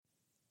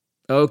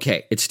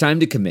Okay, it's time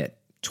to commit.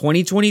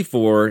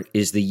 2024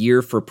 is the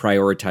year for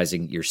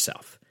prioritizing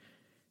yourself.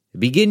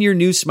 Begin your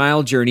new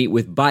smile journey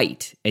with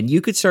Byte, and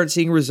you could start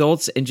seeing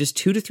results in just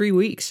 2 to 3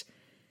 weeks.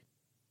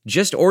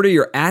 Just order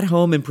your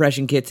at-home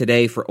impression kit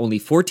today for only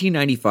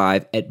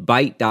 $14.95 at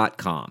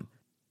Byte.com.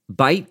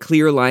 Byte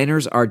clear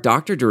liners are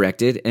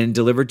doctor-directed and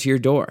delivered to your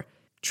door.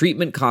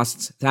 Treatment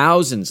costs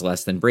thousands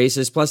less than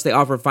braces, plus they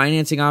offer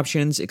financing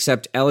options,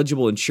 accept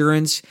eligible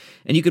insurance,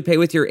 and you could pay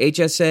with your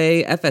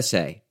HSA,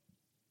 FSA.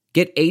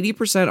 Get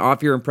 80%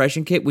 off your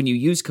impression kit when you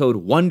use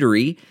code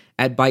WONDERY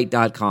at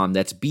Byte.com.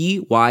 That's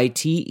BYTE.com.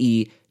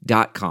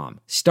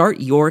 Start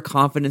your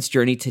confidence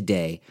journey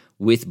today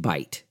with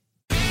Byte.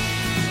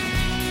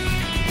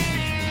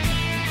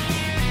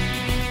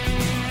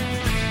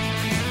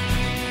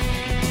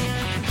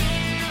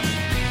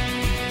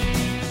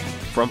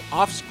 From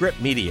Offscript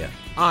Media,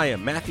 I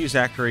am Matthew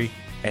Zachary,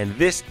 and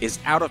this is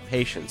Out of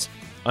Patience.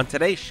 On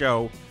today's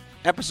show,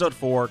 Episode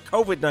 4,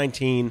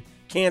 COVID-19,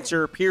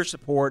 cancer, peer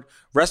support,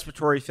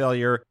 respiratory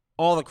failure,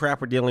 all the crap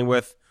we're dealing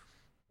with.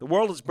 The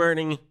world is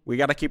burning. We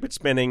got to keep it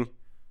spinning.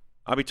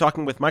 I'll be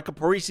talking with Michael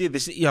Parisi, the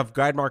CEO of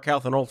Guidemark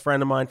Health, an old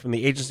friend of mine from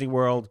the agency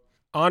world,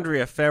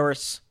 Andrea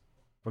Ferris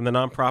from the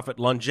nonprofit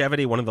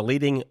Longevity, one of the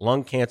leading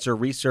lung cancer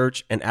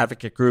research and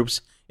advocate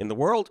groups in the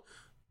world.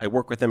 I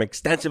work with them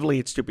extensively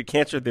at Stupid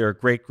Cancer. They're a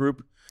great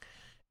group.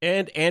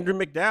 And Andrew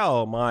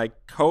McDowell, my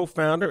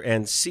co-founder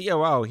and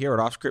COO here at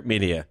Offscript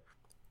Media.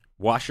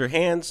 Wash your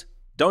hands,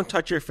 don't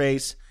touch your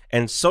face,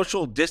 and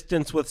social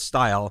distance with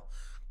style,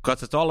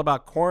 because it's all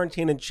about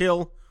quarantine and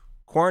chill,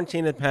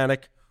 quarantine and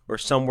panic, or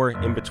somewhere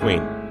in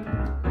between.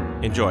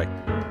 Enjoy.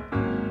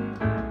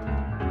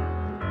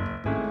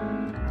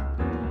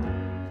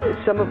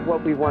 Some of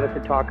what we wanted to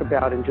talk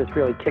about and just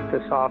really kick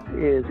this off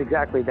is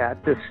exactly that.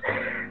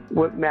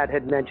 What Matt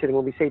had mentioned,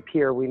 when we say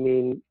peer, we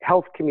mean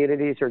health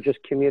communities or just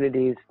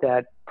communities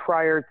that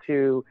prior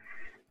to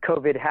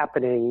COVID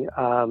happening,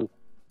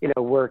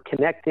 were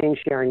connecting,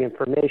 sharing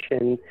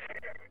information.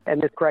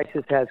 And this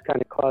crisis has kind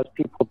of caused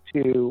people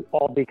to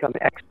all become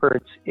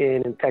experts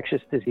in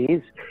infectious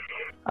disease.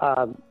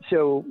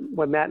 So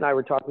when Matt and I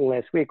were talking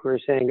last week, we were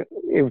saying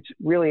it was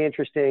really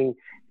interesting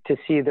to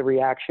see the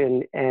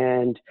reaction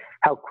and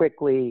how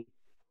quickly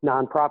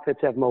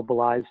nonprofits have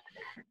mobilized,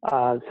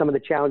 some of the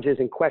challenges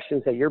and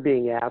questions that you're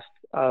being asked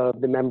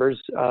of the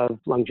members of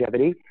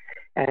Longevity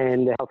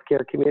and the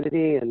healthcare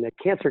community and the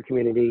cancer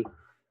community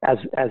as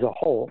a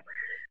whole.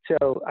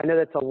 So I know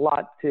that's a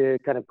lot to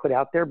kind of put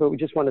out there, but we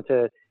just wanted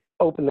to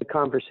open the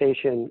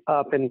conversation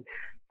up. And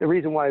the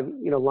reason why,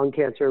 lung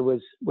cancer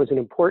was an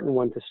important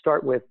one to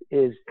start with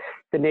is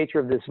the nature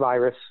of this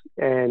virus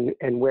and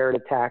where it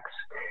attacks.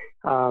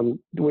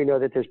 We know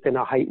that there's been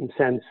a heightened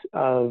sense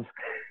of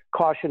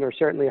caution or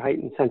certainly a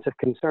heightened sense of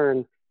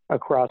concern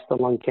across the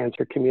lung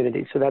cancer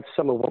community. So that's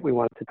some of what we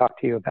wanted to talk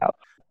to you about.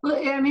 Well,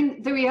 I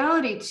mean, the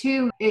reality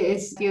too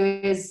is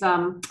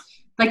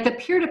like the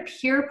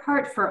peer-to-peer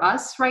part for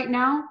us right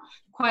now,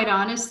 quite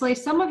honestly,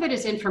 some of it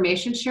is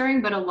information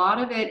sharing, but a lot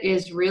of it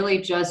is really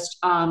just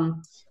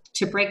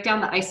to break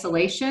down the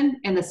isolation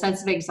and the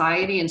sense of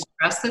anxiety and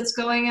stress that's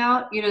going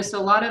out. So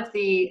a lot of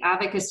the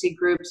advocacy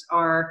groups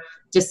are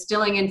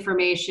distilling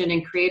information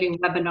and creating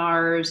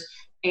webinars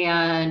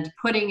and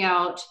putting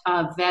out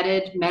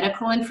vetted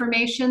medical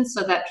information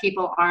so that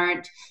people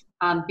aren't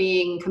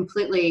being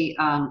completely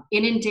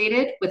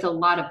inundated with a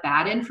lot of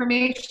bad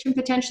information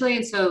potentially.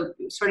 And so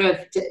sort of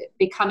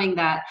becoming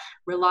that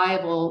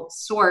reliable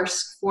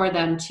source for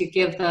them to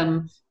give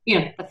them,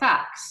 the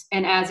facts.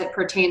 And as it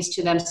pertains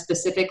to them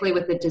specifically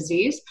with the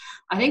disease,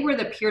 I think where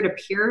the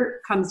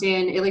peer-to-peer comes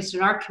in, at least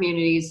in our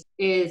communities,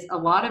 is a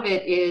lot of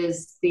it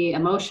is the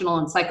emotional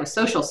and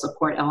psychosocial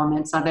support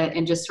elements of it,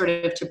 and just sort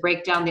of to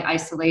break down the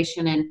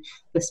isolation and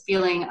this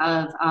feeling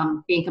of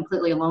being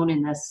completely alone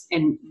in this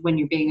and when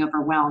you're being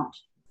overwhelmed.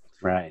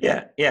 Right.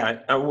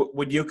 Yeah.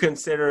 Would you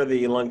consider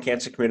the lung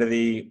cancer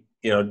community,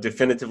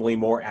 definitively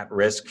more at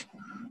risk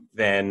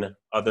than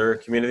other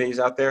communities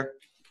out there?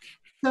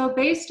 So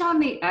based on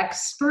the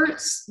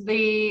experts,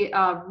 the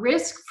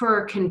risk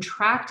for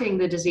contracting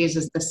the disease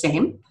is the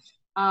same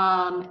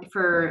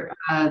for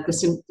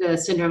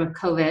the syndrome of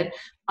COVID.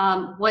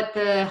 What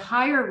the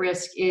higher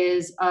risk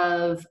is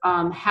of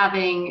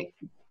having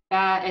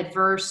that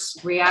adverse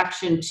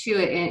reaction to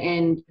it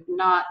and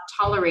not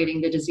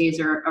tolerating the disease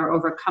or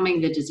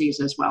overcoming the disease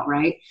as well,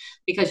 right?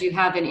 Because you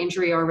have an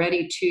injury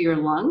already to your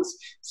lungs,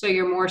 so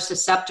you're more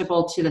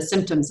susceptible to the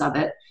symptoms of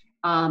it.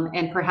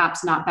 And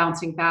perhaps not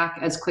bouncing back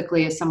as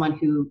quickly as someone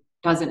who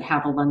doesn't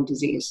have a lung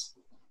disease.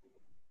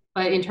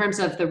 But in terms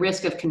of the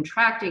risk of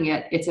contracting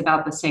it, it's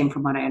about the same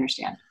from what I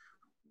understand.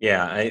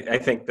 Yeah, I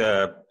think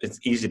it's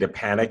easy to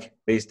panic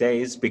these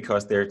days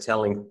because they're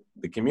telling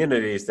the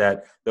communities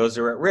that those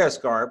who are at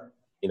risk are,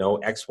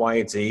 X, Y,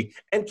 and Z,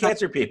 and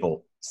cancer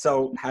people.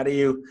 So how do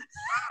you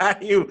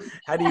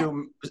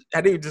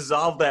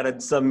dissolve that in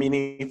some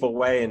meaningful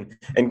way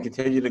and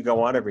continue to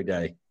go on every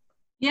day?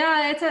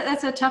 Yeah,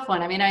 that's a tough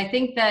one. I mean, I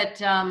think that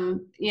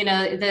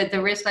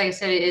the risk, like I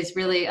said, is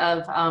really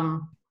of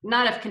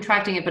not of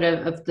contracting it, but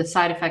of the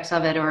side effects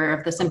of it or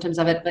of the symptoms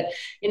of it. But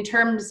in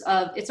terms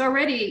of, it's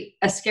already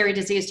a scary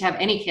disease to have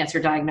any cancer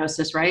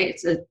diagnosis, right?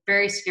 It's a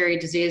very scary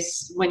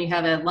disease when you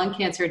have a lung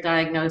cancer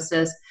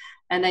diagnosis.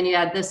 And then you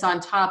add this on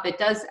top, it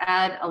does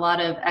add a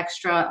lot of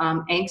extra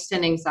angst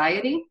and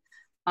anxiety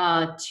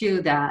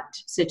to that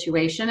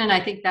situation. And I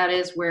think that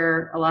is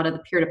where a lot of the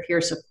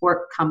peer-to-peer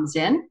support comes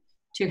in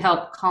to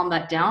help calm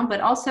that down.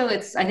 But also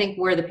it's, I think,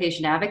 where the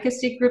patient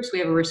advocacy groups, we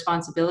have a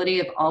responsibility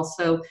of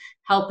also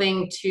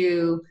helping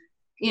to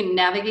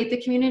navigate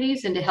the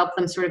communities and to help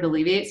them sort of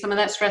alleviate some of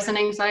that stress and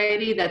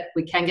anxiety, that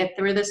we can get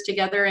through this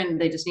together, and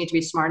they just need to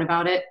be smart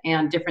about it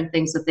and different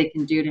things that they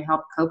can do to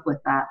help cope with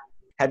that.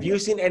 Have you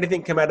seen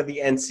anything come out of the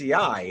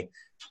NCI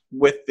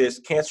with this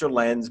cancer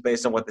lens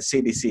based on what the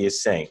CDC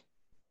is saying?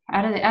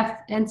 Out of the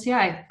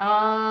NCI,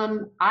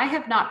 I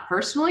have not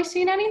personally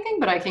seen anything,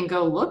 but I can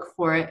go look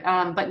for it.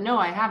 But no,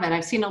 I haven't.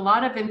 I've seen a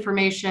lot of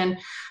information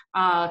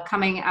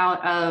coming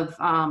out of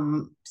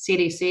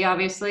CDC,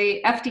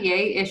 obviously.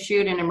 FDA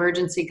issued an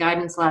emergency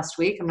guidance last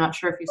week. I'm not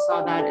sure if you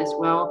saw that as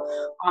well,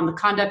 on the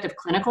conduct of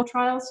clinical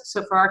trials.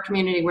 So for our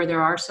community where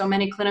there are so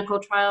many clinical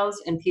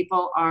trials and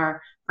people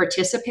are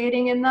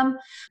participating in them,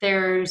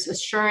 there's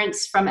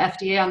assurance from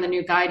FDA on the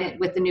new guidance,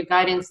 with the new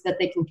guidance, that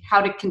they can, how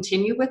to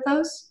continue with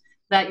those,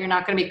 that you're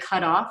not going to be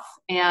cut off,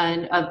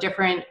 and of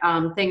different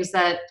things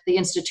that the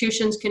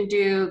institutions can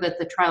do, that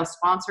the trial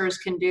sponsors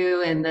can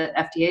do, and the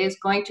FDA is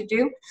going to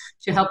do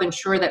to help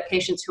ensure that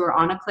patients who are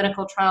on a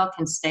clinical trial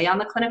can stay on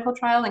the clinical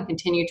trial and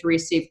continue to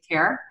receive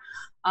care.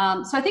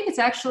 So I think it's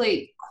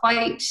actually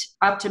quite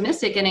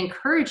optimistic and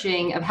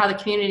encouraging of how the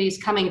community is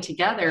coming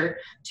together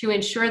to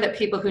ensure that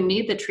people who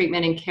need the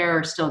treatment and care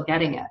are still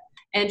getting it.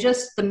 And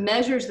just the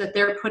measures that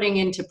they're putting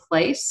into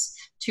place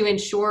to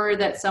ensure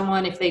that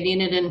someone, if they need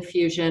an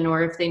infusion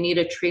or if they need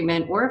a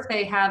treatment or if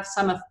they have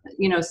some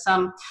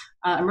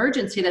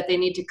emergency that they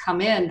need to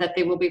come in, that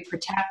they will be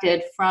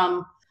protected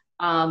from.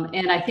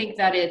 And I think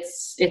that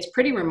it's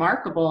pretty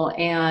remarkable.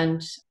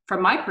 And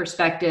from my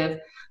perspective,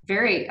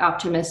 very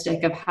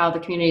optimistic of how the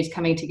community is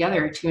coming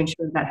together to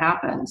ensure that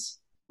happens.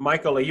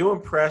 Michael, are you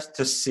impressed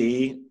to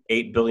see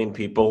 8 billion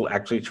people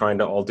actually trying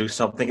to all do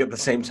something at the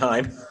same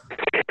time?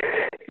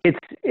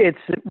 It's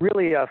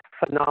really a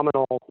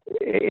phenomenal,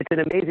 it's an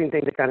amazing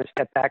thing to kind of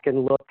step back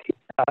and look.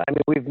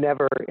 We've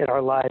never in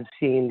our lives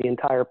seen the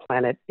entire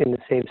planet in the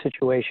same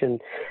situation.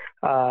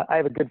 I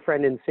have a good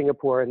friend in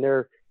Singapore, and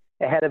they're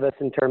ahead of us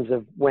in terms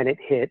of when it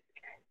hit.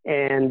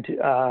 And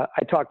I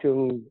talk to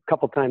them a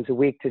couple times a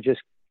week to just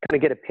kind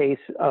of get a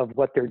pace of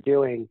what they're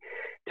doing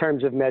in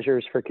terms of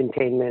measures for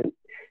containment,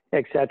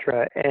 et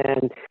cetera.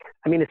 And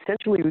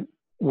essentially,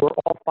 we're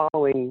all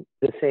following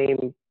the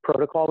same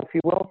protocol, if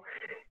you will.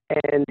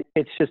 And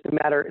it's just a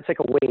matter, it's like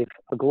a wave,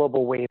 a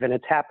global wave, and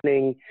it's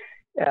happening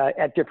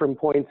at different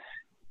points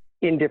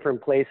in different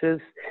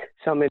places,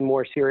 some in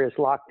more serious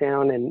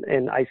lockdown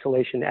and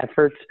isolation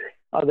efforts.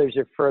 Others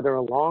are further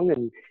along,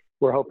 and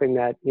we're hoping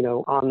that,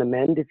 on the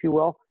mend, if you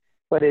will.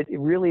 But it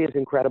really is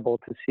incredible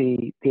to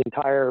see the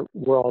entire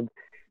world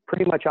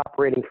pretty much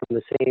operating from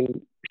the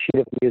same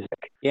sheet of music.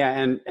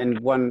 Yeah, and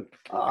one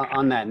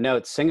on that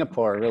note,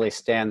 Singapore really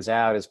stands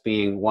out as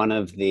being one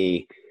of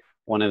the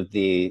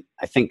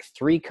I think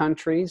 3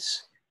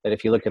 countries that,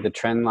 if you look at the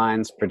trend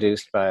lines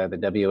produced by the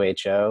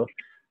WHO,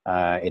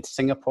 it's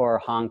Singapore,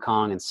 Hong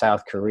Kong, and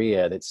South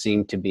Korea that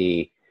seem to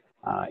be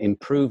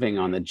improving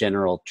on the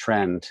general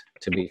trend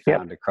to be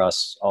found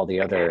across all the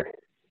other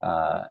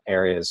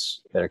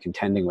areas that are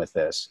contending with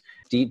this.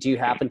 Do you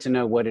happen to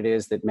know what it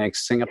is that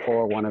makes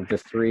Singapore one of the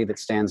 3 that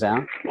stands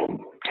out?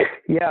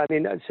 Yeah,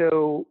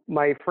 so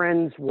my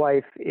friend's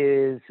wife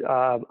is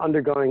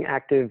undergoing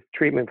active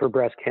treatment for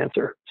breast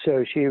cancer.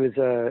 So she was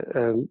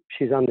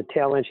she's on the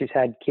tail end. She's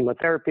had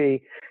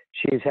chemotherapy,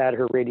 she's had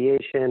her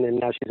radiation, and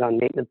now she's on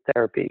maintenance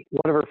therapy.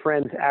 One of her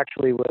friends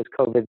actually was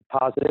COVID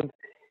positive,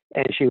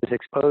 and she was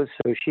exposed,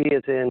 so she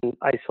is in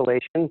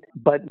isolation.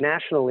 But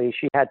nationally,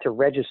 she had to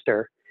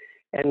register,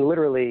 and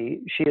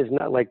literally, she is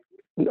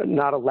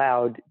not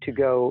allowed to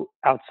go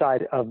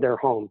outside of their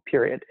home.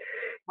 Period.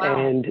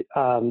 Wow.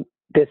 And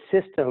this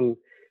system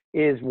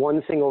is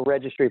one single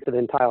registry for the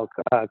entire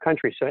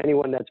country. So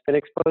anyone that's been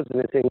exposed and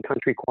is in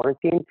country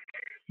quarantine,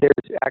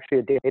 there's actually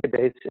a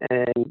database,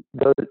 and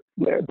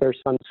their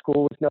son's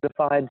school was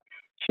notified.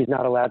 She's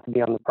not allowed to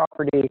be on the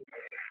property.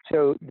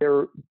 So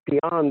they're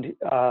beyond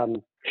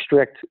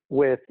strict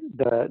with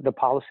the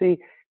policy,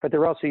 but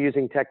they're also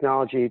using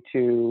technology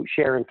to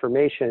share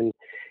information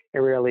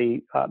and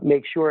really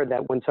make sure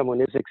that when someone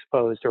is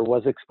exposed or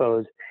was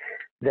exposed,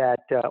 that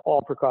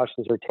all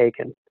precautions are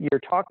taken.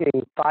 You're talking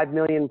 5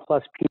 million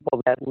plus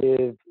people that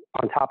live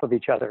on top of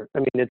each other.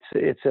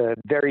 It's a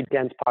very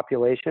dense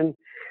population.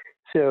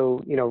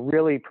 So,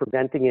 really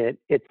preventing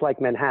it's like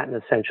Manhattan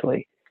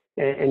essentially,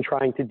 and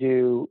trying to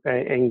do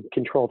and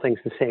control things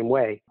the same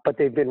way. But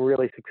they've been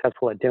really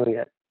successful at doing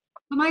it.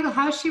 Well, Michael,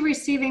 how is she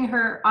receiving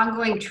her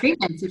ongoing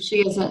treatments if she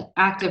is an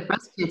active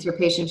breast cancer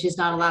patient? She's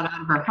not allowed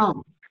out of her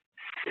home.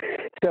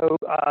 So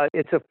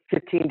it's a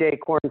 15-day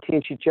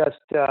quarantine. She just,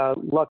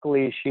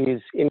 luckily, she's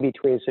in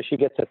between, so she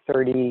gets a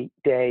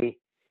 30-day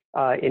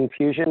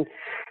infusion.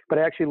 But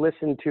I actually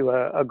listened to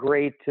a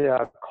great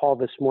call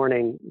this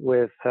morning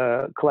with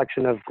a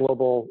collection of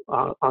global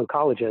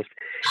oncologists,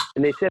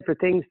 and they said for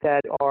things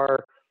that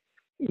are,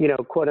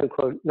 quote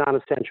unquote,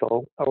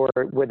 non-essential, or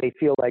where they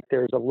feel like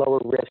there's a lower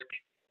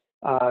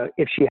risk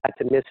if she had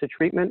to miss a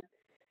treatment,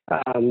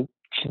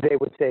 they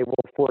would say,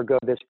 we'll forego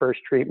this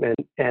first treatment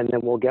and then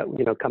we'll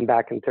come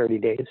back in 30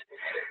 days.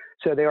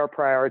 So they are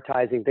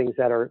prioritizing things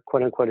that are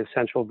quote unquote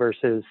essential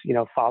versus,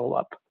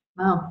 follow-up.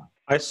 Wow.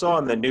 I saw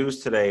in the news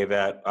today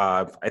that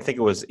I think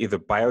it was either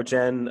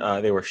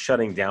Biogen, they were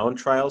shutting down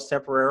trials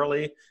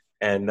temporarily,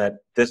 and that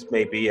this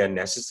may be a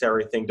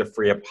necessary thing to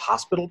free up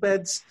hospital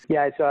beds.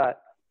 Yeah, I saw it.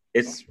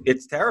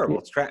 It's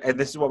terrible. And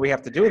this is what we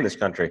have to do in this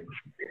country.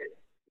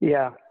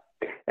 Yeah.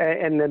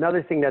 And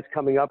another thing that's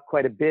coming up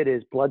quite a bit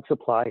is blood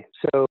supply.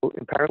 So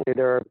apparently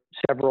there are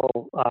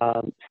several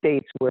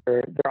states where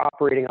they're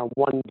operating on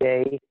 1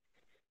 day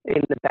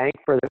in the bank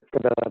for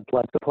the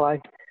blood supply.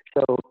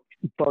 So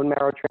bone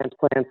marrow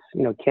transplants,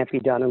 can't be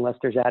done unless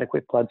there's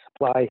adequate blood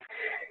supply.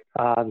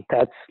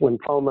 That's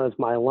lymphomas,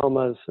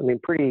 myelomas. I mean,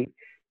 pretty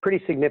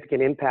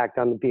significant impact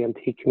on the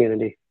BMT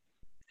community.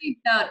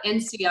 About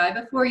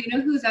NCI before,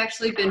 who's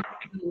actually been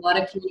doing a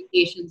lot of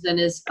communications and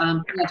is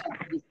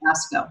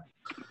ASCO.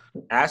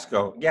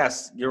 ASCO,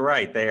 yes, you're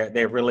right.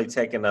 They've really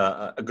taken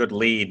a good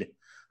lead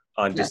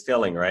on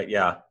distilling, right?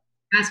 Yeah.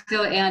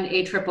 ASCO and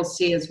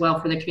ACCC as well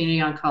for the community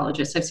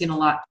oncologists. I've seen a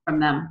lot from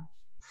them.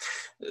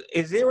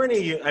 Is there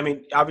any,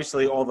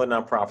 obviously all the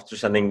nonprofits are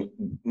sending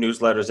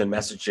newsletters and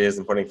messages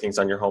and putting things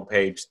on your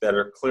homepage that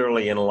are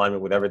clearly in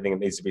alignment with everything that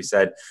needs to be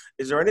said.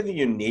 Is there anything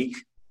unique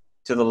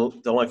to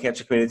the lung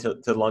cancer community, to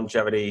the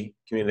longevity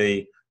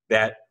community,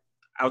 that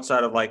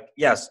outside of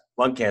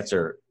lung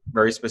cancer,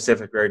 very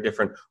specific, very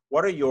different?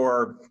 What are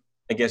your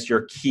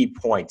key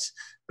points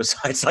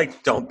besides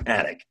don't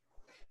panic?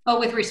 Oh,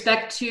 with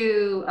respect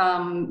to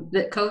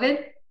the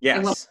COVID?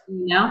 Yes.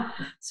 Now,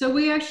 so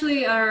we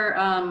actually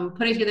are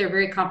putting together a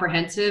very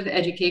comprehensive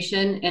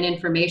education and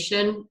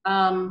information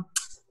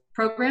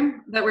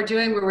program that we're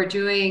doing, where we're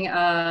doing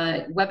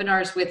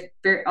webinars with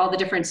all the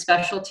different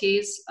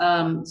specialties,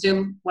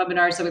 Zoom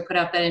webinars that we put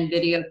out that in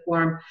video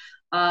form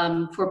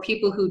for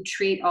people who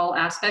treat all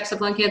aspects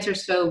of lung cancer.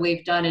 So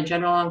we've done a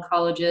general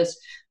oncologist,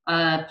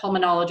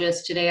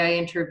 pulmonologist. Today I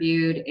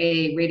interviewed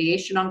a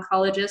radiation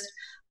oncologist.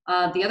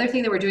 The other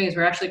thing that we're doing is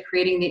we're actually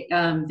creating the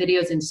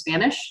videos in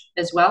Spanish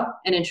as well,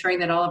 and ensuring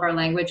that all of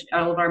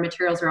our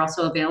materials are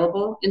also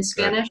available in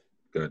Spanish.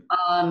 Good.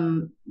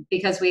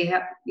 Because we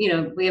have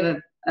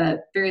a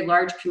very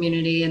large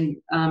community,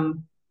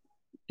 and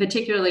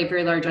particularly a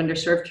very large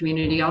underserved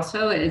community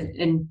also.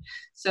 And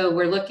so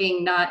we're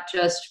looking not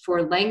just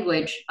for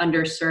language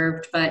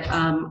underserved, but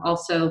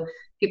also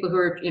people who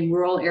are in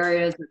rural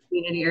areas or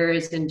community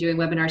areas, and doing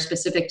webinars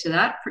specific to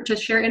that to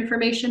share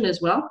information as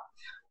well.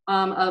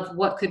 Of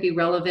what could be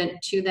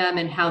relevant to them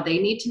and how they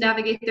need to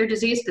navigate their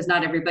disease, because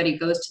not everybody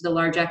goes to the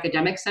large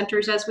academic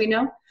centers, as we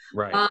know.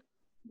 Right.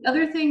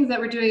 Other things that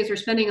we're doing is we're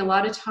spending a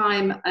lot of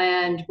time,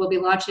 and we'll be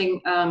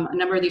launching a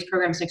number of these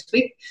programs next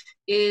week,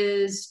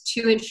 is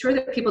to ensure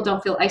that people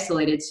don't feel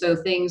isolated. So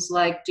things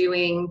like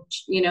doing,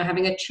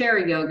 having a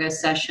chair yoga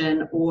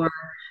session, or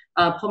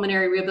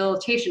pulmonary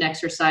rehabilitation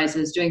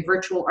exercises, doing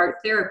virtual art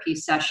therapy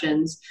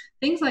sessions,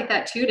 things like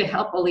that too, to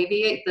help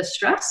alleviate the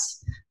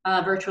stress.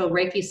 Virtual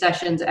Reiki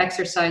sessions,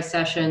 exercise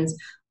sessions.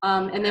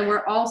 And then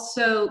we're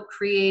also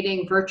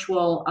creating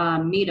virtual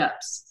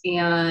meetups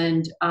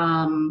and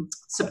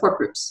support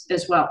groups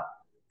as well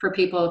for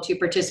people to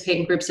participate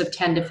in groups of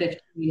 10 to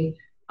 15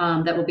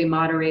 that will be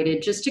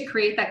moderated, just to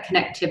create that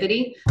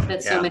connectivity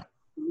that so many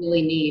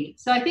really need.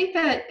 So I think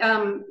that,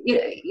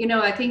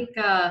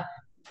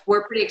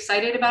 we're pretty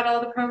excited about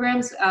all the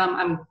programs.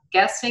 I'm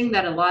guessing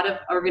that a lot of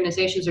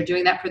organizations are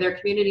doing that for their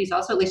communities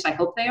also, at least I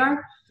hope they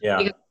are. Yeah.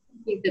 Because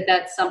I think that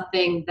that's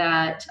something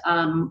that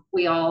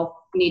we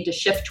all need to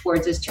shift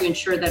towards, is to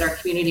ensure that our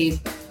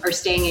communities are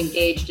staying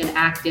engaged and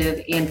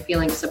active and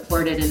feeling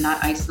supported and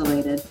not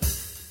isolated.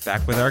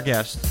 Back with our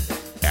guest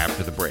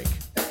after the break.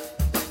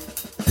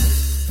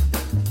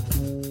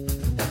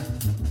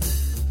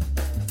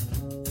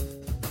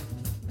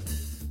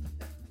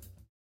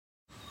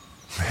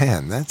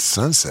 Man, that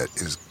sunset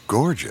is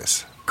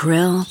gorgeous.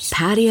 Grill,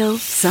 patio,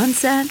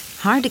 sunset.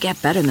 Hard to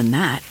get better than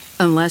that.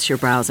 Unless you're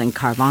browsing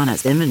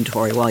Carvana's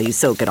inventory while you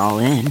soak it all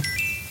in.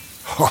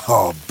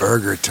 Oh,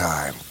 burger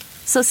time.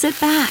 So sit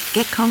back,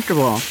 get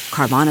comfortable.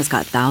 Carvana's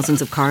got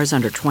thousands of cars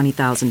under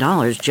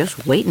 $20,000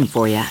 just waiting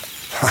for you.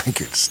 I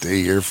could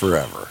stay here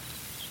forever.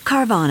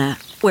 Carvana,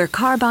 where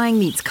car buying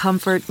meets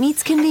comfort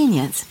meets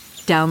convenience.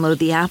 Download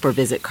the app or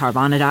visit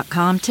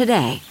Carvana.com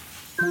today.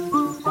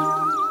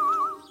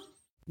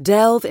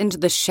 Delve into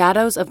the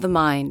shadows of the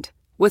mind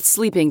with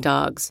Sleeping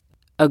Dogs,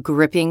 a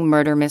gripping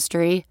murder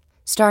mystery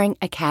starring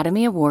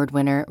Academy Award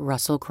winner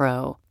Russell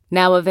Crowe.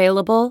 Now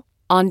available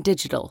on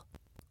digital.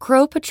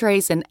 Crowe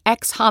portrays an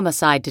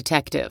ex-homicide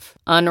detective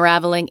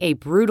unraveling a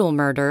brutal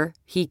murder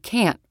he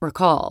can't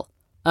recall.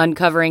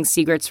 Uncovering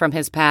secrets from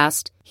his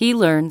past, he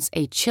learns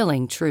a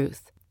chilling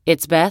truth.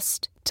 It's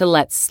best to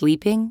let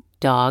sleeping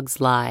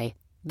dogs lie.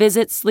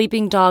 Visit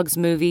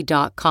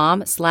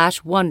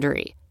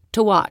sleepingdogsmovie.com/Wondery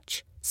to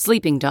watch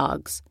Sleeping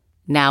Dogs,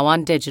 now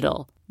on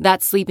digital.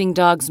 That's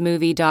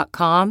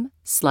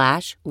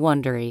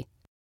sleepingdogsmovie.com/Wondery.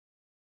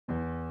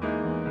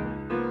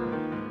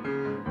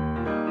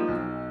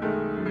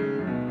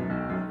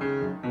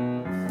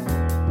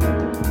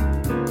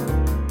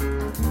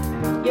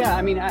 Yeah,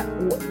 I mean,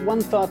 one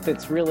thought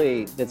that's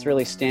really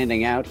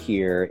standing out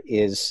here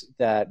is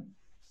that,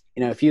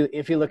 if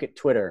you look at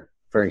Twitter,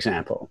 for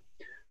example,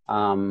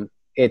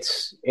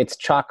 it's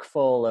chock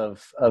full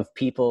of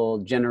people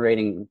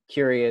generating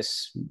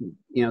curious,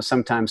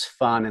 sometimes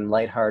fun and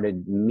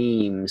lighthearted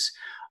memes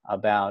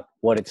about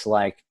what it's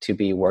like to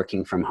be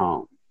working from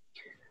home.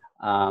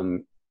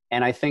 And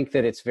I think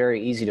that it's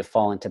very easy to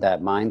fall into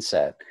that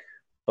mindset.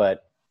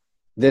 But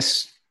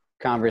this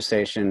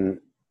conversation,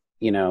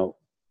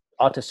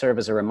 ought to serve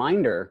as a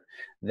reminder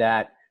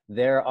that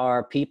there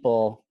are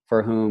people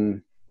for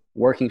whom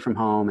working from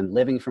home and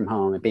living from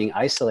home and being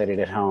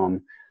isolated at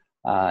home,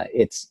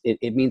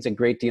 it means a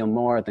great deal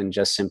more than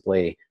just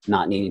simply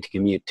not needing to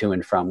commute to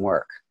and from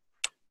work.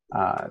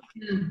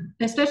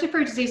 Especially for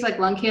a disease like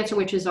lung cancer,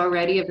 which is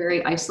already a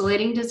very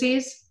isolating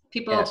disease.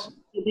 People, Yes.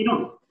 They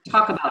don't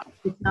talk about it.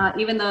 It's not,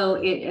 even though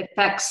it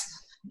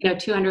affects,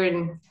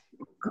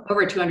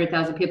 over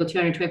 200,000 people,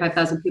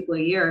 225,000 people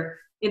a year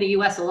in the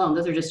US alone.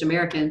 Those are just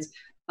Americans.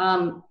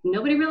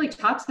 Nobody really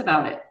talks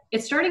about it.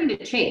 It's starting to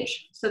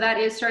change. So that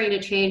is starting to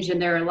change.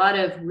 And there are a lot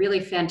of really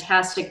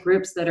fantastic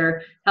groups that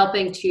are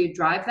helping to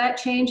drive that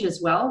change as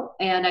well.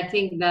 And I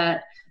think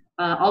that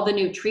all the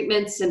new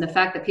treatments and the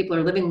fact that people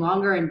are living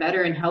longer and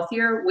better and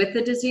healthier with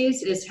the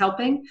disease is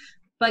helping,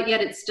 but yet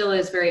it still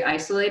is very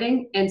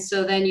isolating. And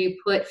so then you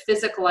put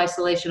physical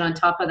isolation on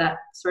top of that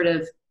sort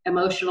of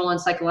emotional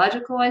and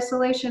psychological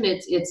isolation,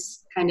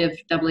 it's kind of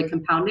doubly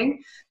compounding.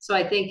 So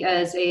I think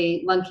as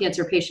a lung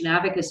cancer patient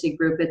advocacy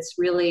group, it's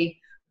really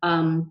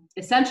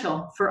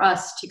essential for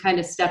us to kind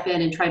of step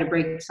in and try to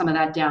break some of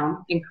that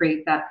down and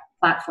create that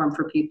platform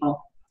for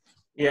people.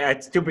 Yeah,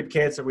 at Stupid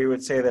Cancer, we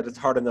would say that it's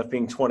hard enough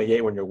being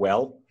 28 when you're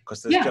well,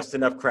 because there's just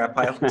enough crap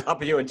piled on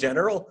top of you in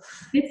general,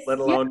 let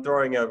alone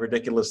throwing a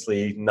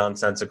ridiculously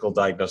nonsensical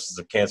diagnosis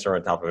of cancer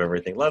on top of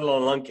everything, let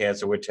alone lung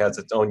cancer, which has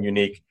its own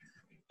unique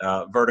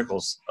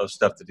verticals of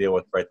stuff to deal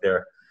with right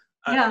there.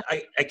 Yeah.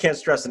 I can't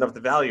stress enough the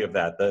value of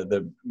that.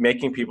 The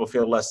making people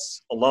feel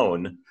less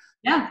alone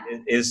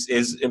is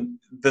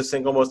the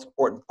single most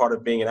important part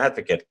of being an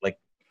advocate. Like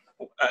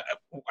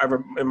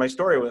in my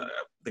story,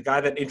 the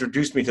guy that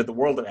introduced me to the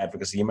world of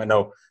advocacy, you might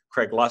know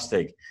Craig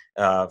Lustig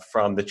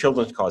from the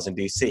Children's Cause in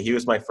DC. He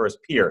was my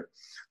first peer.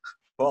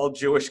 Bald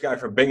Jewish guy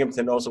from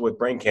Binghamton, also with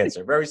brain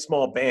cancer. Very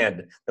small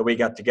band that we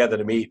got together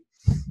to meet.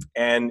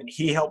 And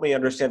he helped me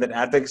understand that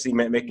advocacy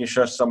meant making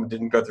sure someone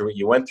didn't go through what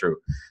you went through.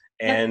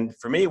 And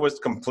for me, it was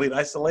complete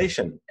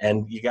isolation.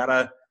 And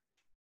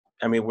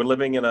we're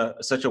living in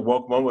such a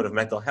woke moment of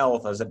mental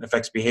health as it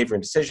affects behavior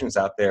and decisions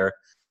out there.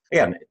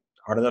 Again,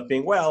 hard enough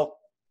being well,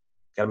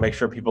 got to make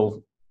sure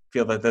people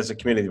feel that there's a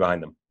community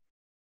behind them.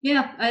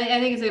 Yeah, I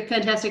think it's a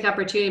fantastic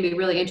opportunity. It'd be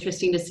really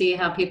interesting to see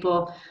how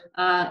people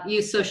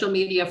use social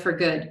media for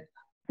good.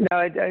 No,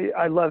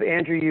 I love,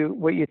 Andrew,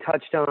 what you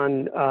touched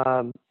on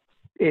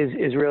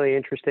is really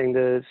interesting,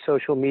 the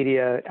social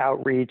media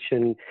outreach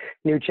and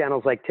new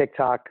channels like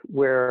TikTok,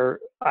 where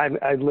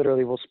I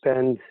literally will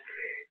spend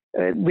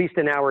at least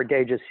an hour a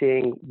day just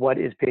seeing what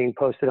is being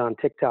posted on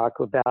TikTok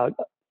about,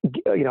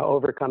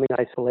 overcoming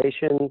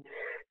isolation.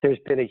 There's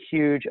been a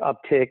huge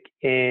uptick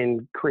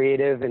in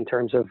creative in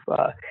terms of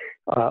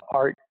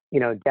art,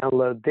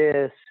 download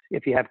this.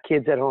 If you have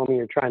kids at home and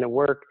you're trying to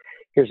work,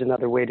 here's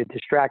another way to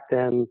distract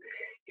them.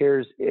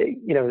 Here's,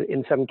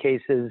 in some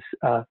cases,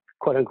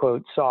 quote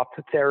unquote, soft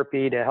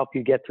therapy to help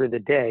you get through the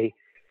day.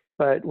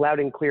 But loud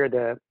and clear,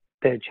 the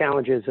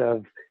challenges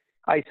of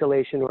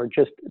isolation or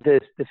just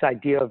this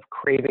idea of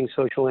craving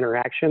social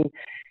interaction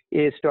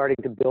is starting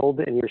to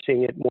build, and you're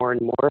seeing it more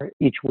and more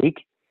each week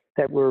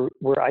that we're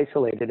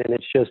isolated. And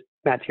it's just,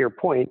 Matt, to your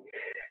point,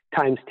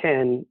 times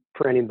 10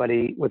 for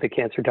anybody with a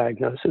cancer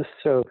diagnosis.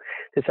 So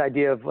this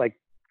idea of like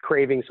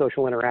craving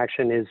social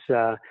interaction is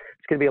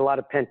it's going to be a lot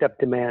of pent up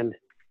demand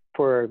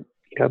for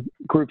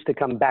groups to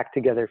come back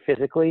together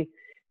physically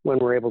when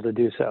we're able to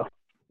do so.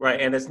 Right,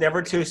 and it's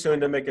never too soon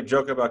to make a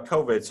joke about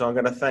COVID. So I'm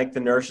going to thank the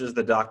nurses,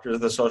 the doctors,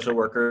 the social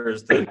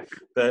workers,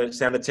 the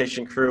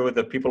sanitation crew,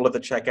 the people at the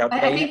checkout.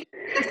 I think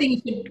the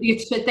thing you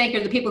should thank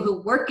are the people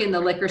who work in the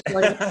liquor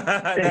store.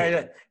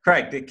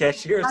 Correct, the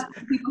cashiers.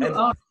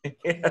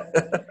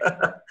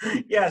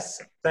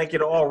 Yes, thank you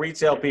to all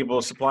retail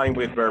people supplying me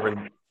with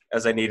bourbon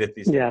as I need it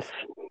these days. Yes.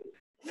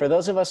 For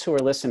those of us who are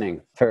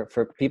listening,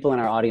 for people in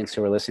our audience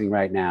who are listening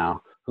right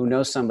now, who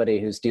know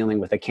somebody who's dealing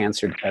with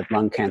a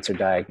lung cancer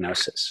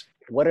diagnosis,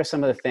 what are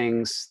some of the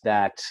things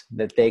that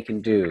they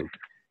can do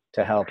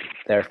to help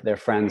their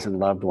friends and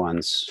loved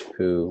ones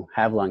who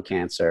have lung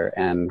cancer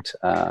and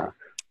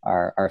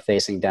are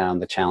facing down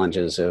the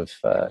challenges of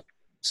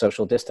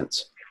social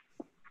distance?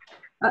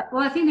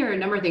 Well, I think there are a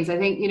number of things. I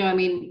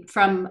think,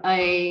 from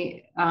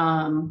a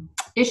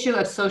issue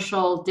of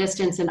social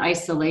distance and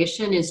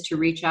isolation is to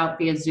reach out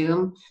via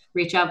Zoom,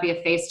 reach out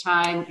via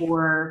FaceTime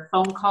or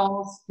phone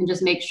calls, and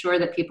just make sure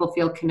that people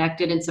feel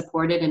connected and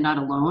supported and not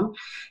alone.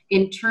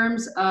 In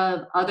terms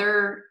of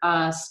other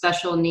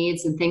special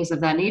needs and things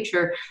of that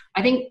nature,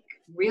 I think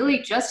really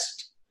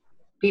just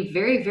be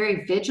very,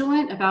 very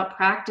vigilant about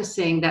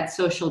practicing that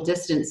social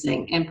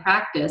distancing and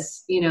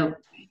practice,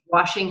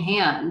 washing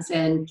hands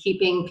and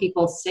keeping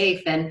people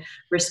safe and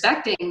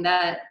respecting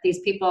that these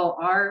people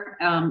are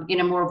in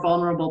a more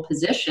vulnerable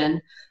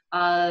position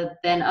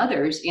than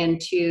others,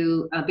 and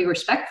to be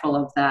respectful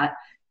of that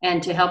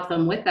and to help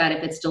them with that.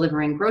 If it's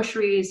delivering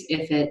groceries,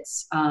 if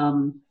it's,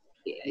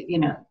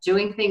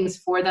 doing things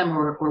for them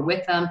or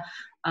with them.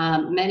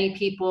 Many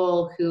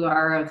people who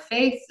are of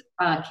faith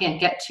can't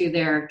get to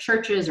their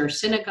churches or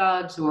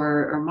synagogues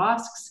or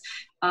mosques.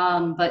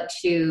 But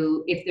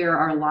if there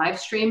are live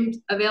streams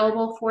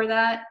available for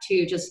that,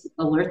 to just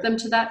alert them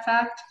to that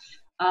fact,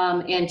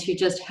 and to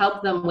just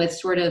help them with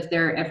sort of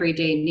their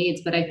everyday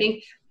needs. But I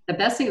think the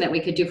best thing that we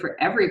could do for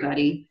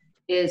everybody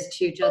is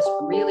to just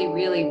really,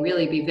 really,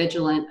 really be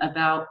vigilant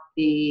about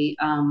the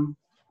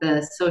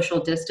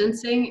social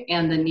distancing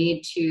and the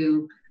need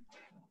to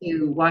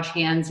wash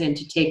hands and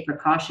to take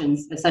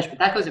precautions as such. But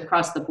that goes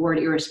across the board,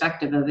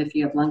 irrespective of if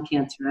you have lung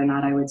cancer or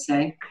not, I would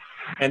say.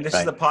 And this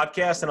is a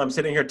podcast, and I'm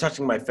sitting here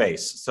touching my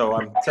face. So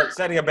I'm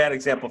setting a bad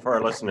example for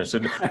our listeners who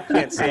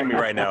can't see me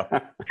right now.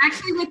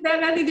 Actually, with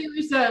that, I think there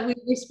was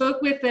we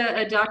spoke with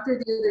a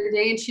doctor the other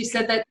day, and she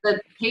said that the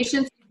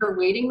patients in her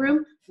waiting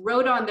room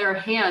wrote on their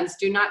hands,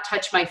 "Do not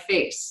touch my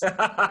face."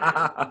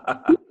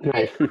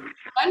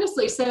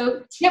 Honestly,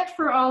 so tip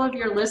for all of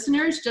your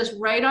listeners, just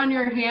write on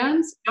your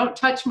hands, "Don't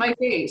touch my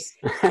face."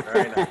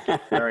 Very nice.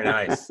 Very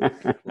nice.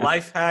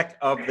 Life hack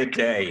of the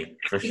day,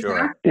 for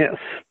sure. Yes.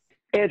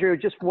 Andrew,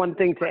 just one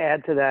thing to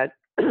add to that,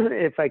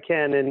 if I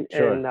can.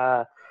 Sure. And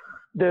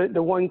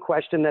the one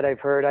question that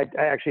I've heard, I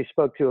actually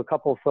spoke to a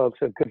couple of folks,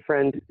 a good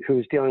friend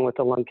who's dealing with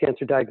a lung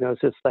cancer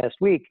diagnosis last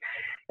week,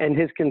 and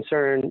his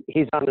concern,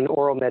 he's on an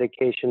oral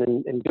medication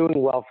and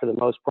doing well for the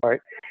most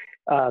part,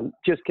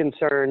 just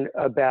concerned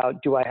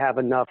about, do I have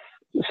enough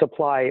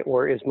supply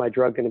or is my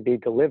drug going to be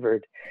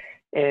delivered?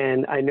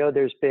 And I know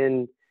there's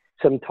been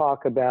some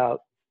talk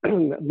about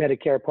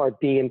Medicare Part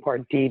B and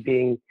Part D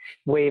being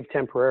waived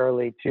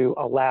temporarily to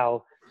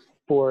allow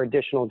for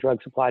additional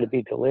drug supply to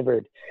be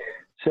delivered.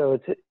 So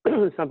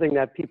it's something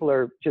that people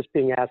are just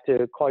being asked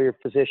to call your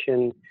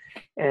physician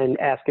and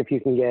ask if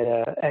you can get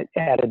an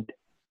added,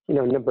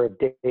 number of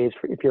days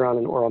if you're on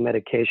an oral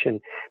medication.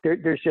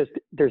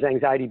 There's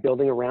anxiety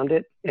building around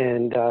it,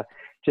 and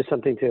just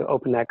something to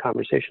open that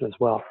conversation as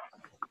well.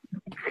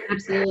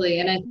 Absolutely,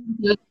 and I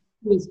think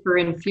for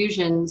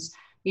infusions,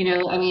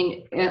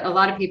 a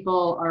lot of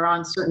people are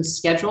on certain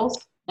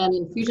schedules, and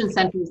infusion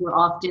centers are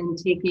often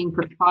taking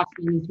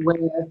precautions where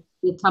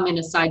they come in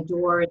a side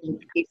door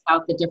and space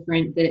out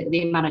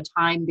the amount of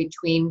time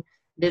between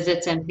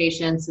visits and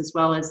patients, as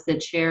well as the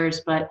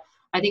chairs. But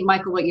I think,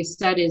 Michael, what you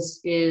said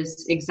is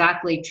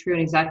exactly true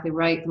and exactly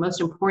right. The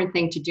most important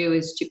thing to do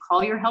is to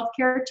call your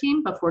healthcare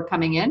team before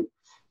coming in,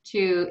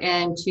 to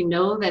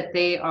know that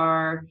they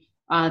are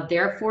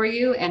there for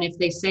you. And if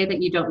they say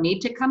that you don't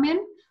need to come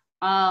in,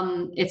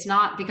 it's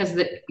not because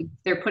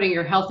they're putting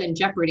your health in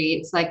jeopardy.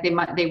 It's like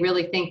they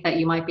really think that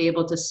you might be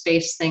able to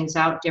space things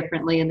out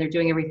differently, and they're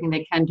doing everything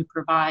they can to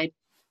provide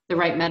the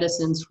right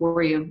medicines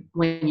for you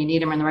when you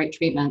need them and the right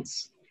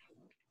treatments.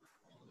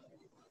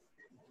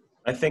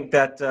 I think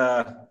that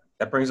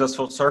brings us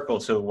full circle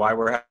to why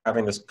we're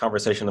having this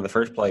conversation in the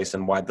first place,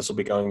 and why this will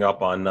be going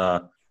up on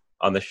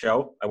the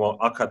show.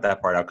 I'll cut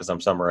that part out because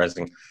I'm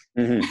summarizing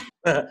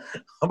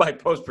my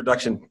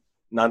post-production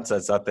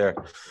nonsense out there.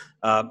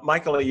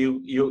 Michael, are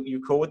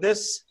you cool with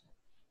this?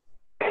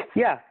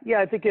 Yeah.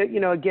 I think,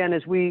 again,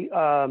 as we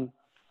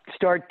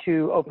start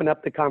to open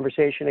up the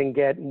conversation and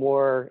get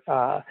more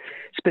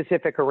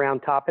specific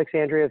around topics,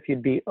 Andrea, if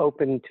you'd be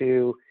open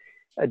to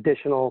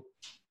additional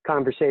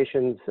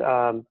conversations,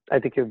 I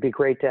think it would be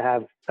great to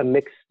have a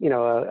mix,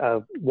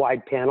 a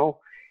wide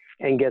panel,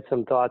 and get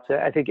some thoughts.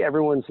 I think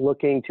everyone's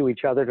looking to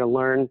each other to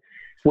learn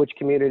which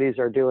communities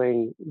are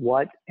doing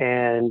what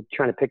and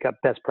trying to pick up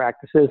best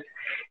practices.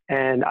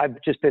 And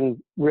I've just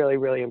been really,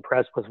 really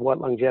impressed with what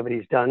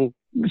Longevity's done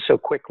so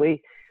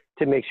quickly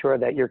to make sure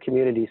that your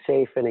community is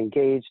safe and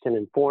engaged and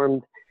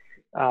informed.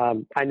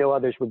 I know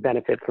others would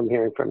benefit from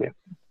hearing from you.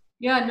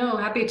 Yeah, no,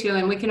 happy to.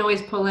 And we can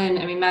always pull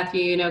in,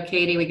 Matthew,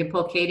 Katie, we can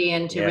pull Katie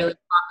in to really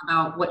talk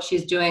about what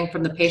she's doing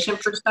from the patient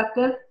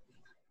perspective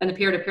and the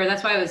peer-to-peer.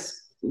 That's why I was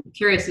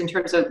curious in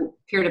terms of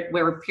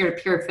where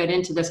peer-to-peer fit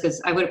into this,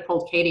 because I would have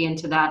pulled Katie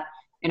into that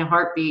in a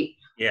heartbeat.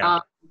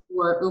 Yeah.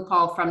 Or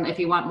Upal from, if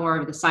you want more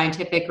of the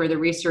scientific or the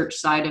research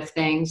side of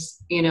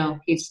things,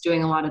 he's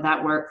doing a lot of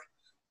that work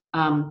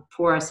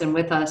for us and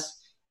with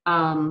us.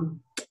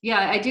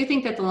 Yeah, I do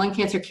think that the lung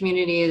cancer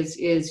community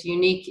is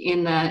unique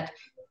in that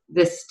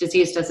this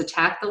disease does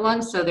attack the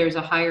lungs, so there's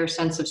a higher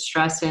sense of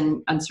stress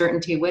and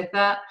uncertainty with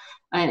that,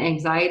 and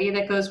anxiety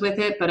that goes with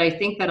it. But I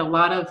think that a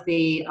lot of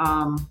the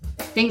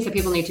things that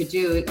people need to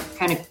do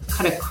kind of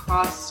cut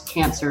across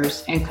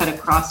cancers and cut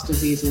across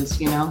diseases,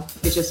 you know?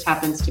 It just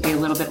happens to be a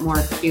little bit more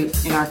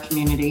acute in our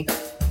community.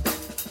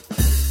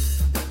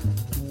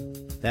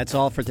 That's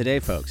all for today,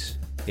 folks.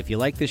 If you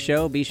like the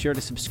show, be sure to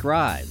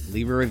subscribe,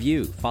 leave a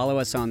review, follow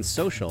us on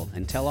social,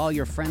 and tell all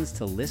your friends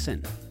to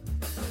listen.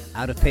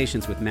 Out of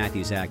Patience with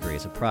Matthew Zachary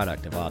is a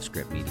product of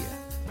Offscript Media.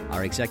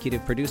 Our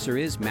executive producer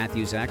is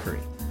Matthew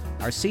Zachary.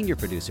 Our senior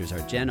producers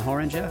are Jen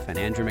Horangeff and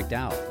Andrew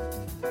McDowell.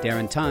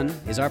 Darren Tunn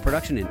is our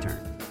production intern.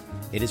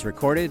 It is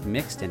recorded,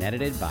 mixed, and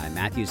edited by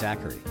Matthew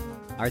Zachary.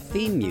 Our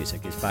theme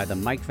music is by the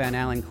Mike Van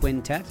Allen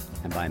Quintet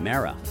and by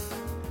Mara.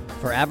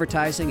 For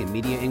advertising and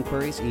media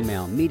inquiries,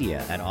 email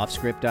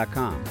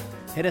media@offscript.com.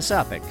 Hit us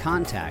up at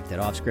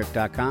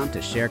contact@offscript.com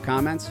to share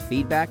comments,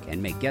 feedback,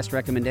 and make guest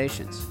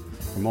recommendations.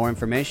 For more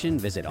information,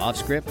 visit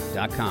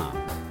offscript.com.